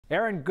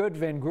Aaron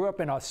Goodvin grew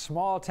up in a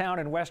small town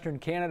in Western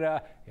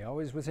Canada. He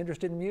always was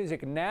interested in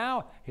music, and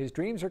now his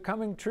dreams are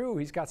coming true.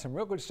 He's got some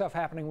real good stuff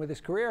happening with his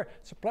career.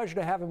 It's a pleasure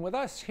to have him with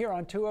us here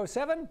on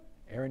 207,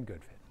 Aaron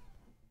Goodvin.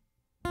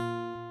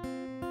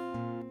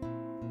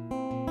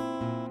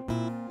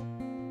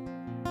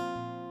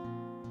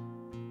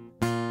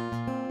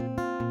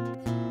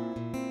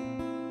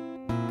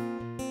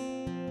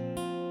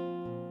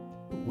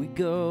 We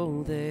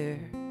go there,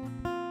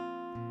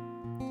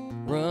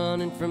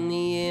 running from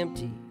the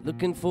empty,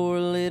 looking for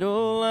a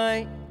little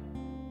light.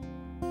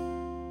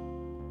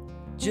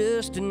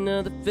 Just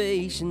another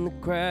face in the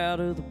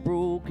crowd of the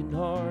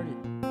broken-hearted.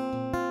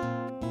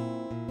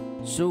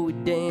 So we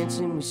dance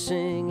and we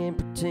sing and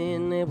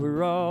pretend that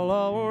we're all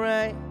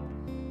alright,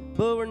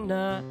 but we're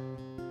not,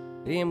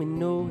 and we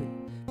know it,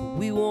 but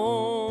we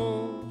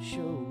won't show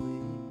it.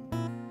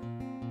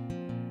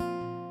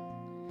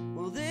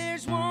 Well,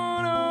 there's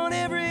one on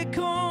every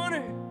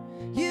corner.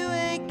 You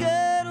ain't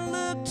gotta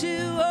look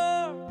too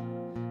hard,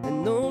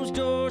 and those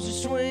doors will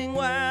swing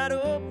wide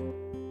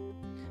open,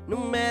 no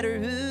matter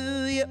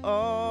who you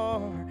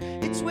are.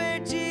 It's where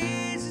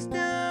Jesus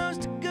knows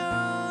to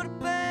go to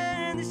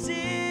find the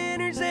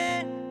sinners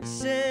and the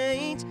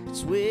saints.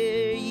 It's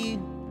where you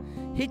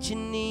hit your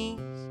knees,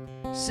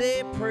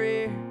 say a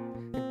prayer,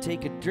 and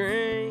take a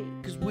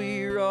drink, 'cause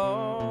we're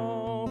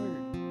all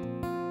hurt,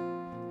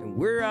 and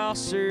we're all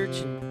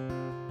searching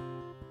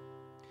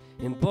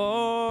in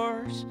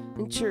bars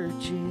and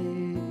churches,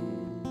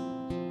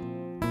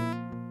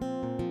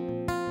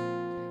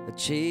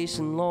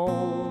 chasing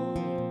long,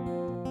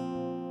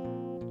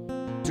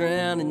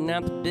 drowning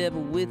out the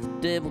devil with the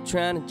devil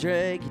trying to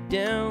drag you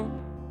down,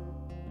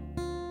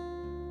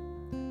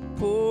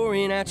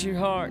 pouring out your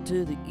heart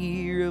to the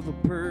ear of a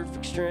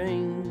perfect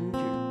stranger,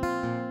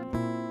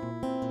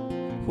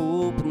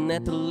 hoping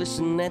that they'll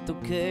listen, that they'll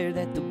care,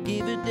 that they'll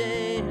give a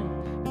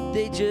damn, but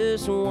they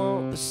just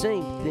want the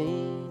same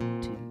thing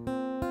too.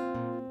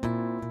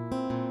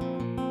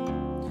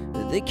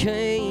 They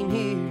came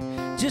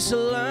here just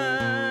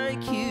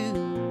like you.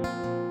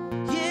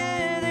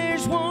 Yeah,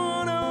 there's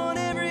one on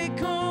every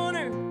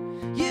corner.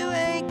 You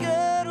ain't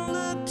gotta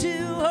look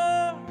too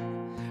hard,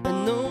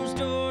 and those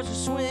doors will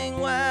swing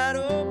wide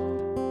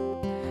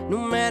open, no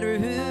matter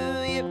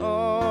who you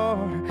are.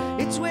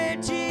 It's where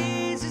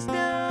Jesus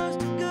knows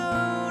to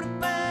go to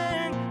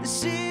find the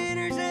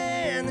sinners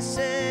and the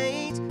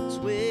saints. It's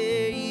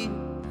where you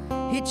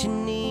hit your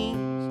knees,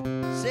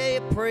 say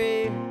a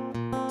prayer,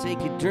 take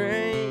a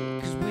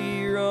drink, 'cause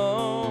we're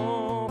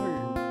all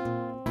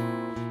hurt,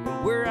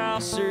 and we're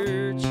all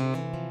searching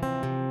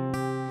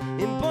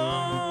in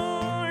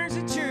bars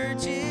and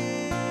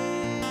churches.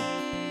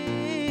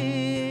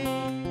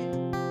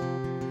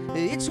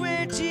 It's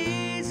where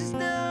Jesus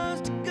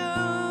knows to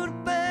go to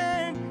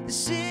find the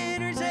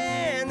sinners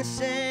and the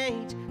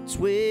saints. It's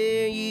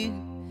where you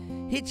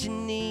hit your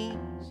knees,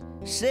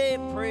 say a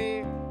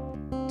prayer,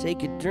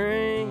 take a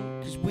drink,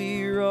 'cause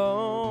we're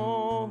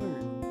all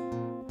hurt,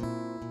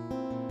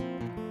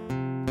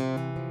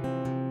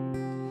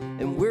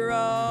 and we're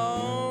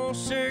all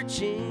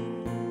searching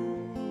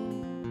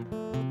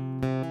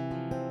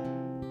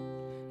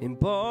in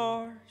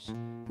bars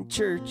and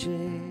churches.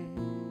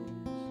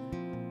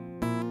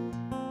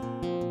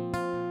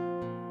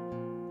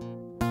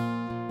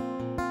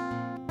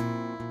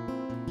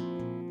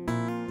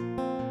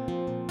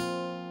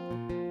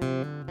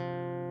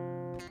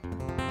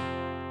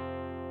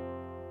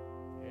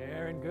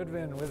 Aaron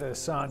Goodvin with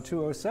us on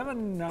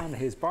 207 on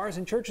his Bars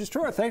and Churches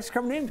tour. Thanks for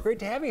coming in. Great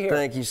to have you here.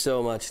 Thank you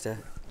so much, Ted.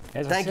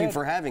 Thank you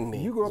for having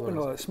me. You grew up in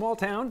a small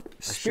town,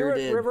 sure Spirit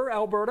did. River,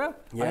 Alberta.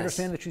 Yes. I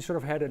understand that you sort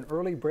of had an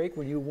early break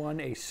when you won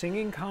a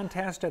singing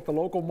contest at the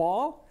local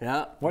mall.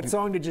 Yeah. What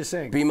song did you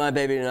sing? Be My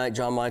Baby Tonight,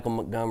 John Michael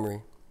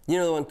Montgomery. You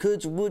know the one,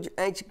 could you, would you,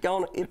 ain't you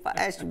gonna, if I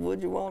asked you,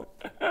 would you want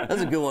it?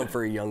 That's a good one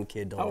for a young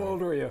kid to learn. How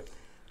old were you?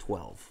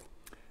 12.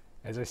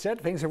 As I said,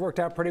 things have worked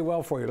out pretty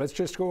well for you. Let's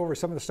just go over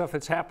some of the stuff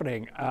that's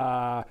happening.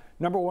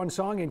 #1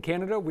 song in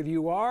Canada with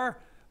You Are.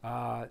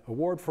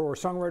 Award for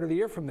Songwriter of the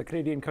Year from the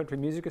Canadian Country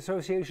Music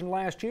Association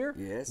last year.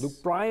 Yes.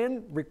 Luke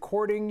Bryan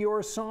recording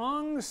your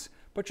songs,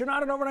 but you're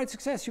not an overnight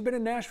success. You've been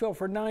in Nashville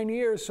for 9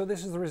 years, so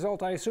this is the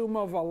result, I assume,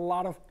 of a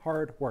lot of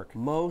hard work.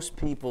 Most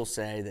people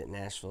say that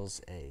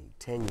Nashville's a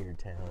 10-year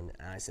town,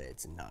 and I say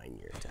it's a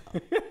 9-year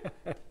town.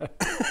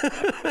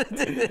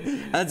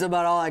 That's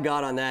about all I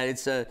got on that.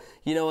 It's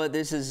you know what,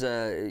 this is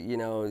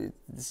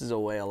this is a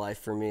way of life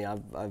for me.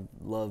 I've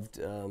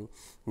loved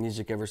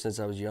music ever since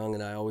I was young,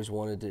 and I always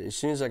wanted to. As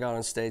soon as I got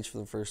on stage for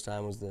the first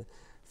time,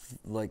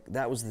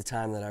 that was the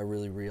time that I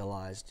really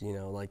realized,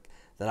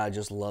 that I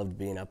just loved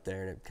being up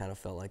there, and it kind of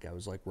felt like I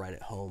was like right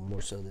at home,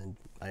 more so than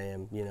I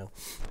am,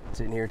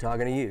 sitting here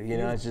talking to you.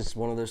 It's just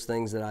one of those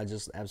things that I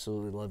just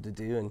absolutely love to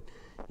do, and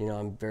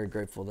I'm very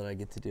grateful that I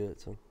get to do it.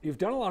 So you've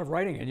done a lot of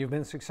writing and you've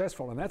been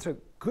successful, and that's a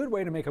good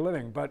way to make a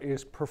living. But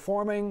is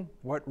performing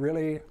what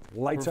really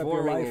lights up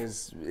your life?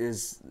 Performing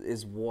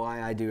is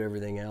why I do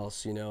everything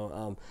else,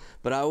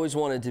 But I always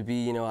wanted to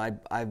be,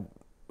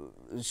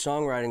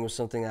 songwriting was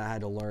something I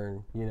had to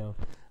learn,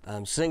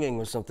 Singing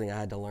was something I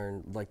had to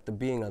learn. Like the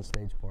being on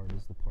stage part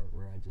is the part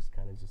where I just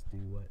kind of just do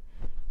what,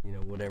 you know,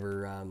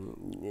 whatever.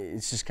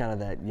 It's just kind of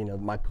that, you know,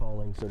 my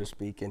calling, so to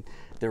speak, and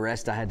the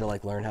rest I had to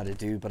like learn how to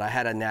do. But I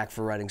had a knack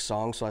for writing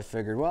songs, so I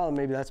figured, well,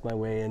 maybe that's my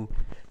way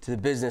into the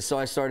business. So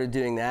I started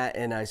doing that,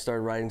 and I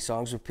started writing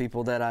songs with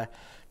people that I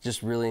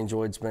just really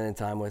enjoyed spending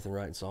time with and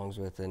writing songs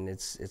with, and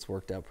it's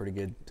worked out pretty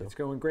good. So. It's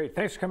going great.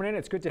 Thanks for coming in.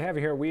 It's good to have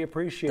you here. We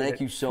appreciate it.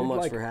 Thank you so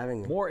much for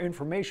having me. More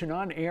information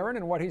on Aaron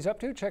and what he's up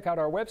to, check out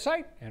our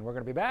website, and we're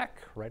going to be back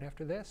right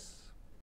after this.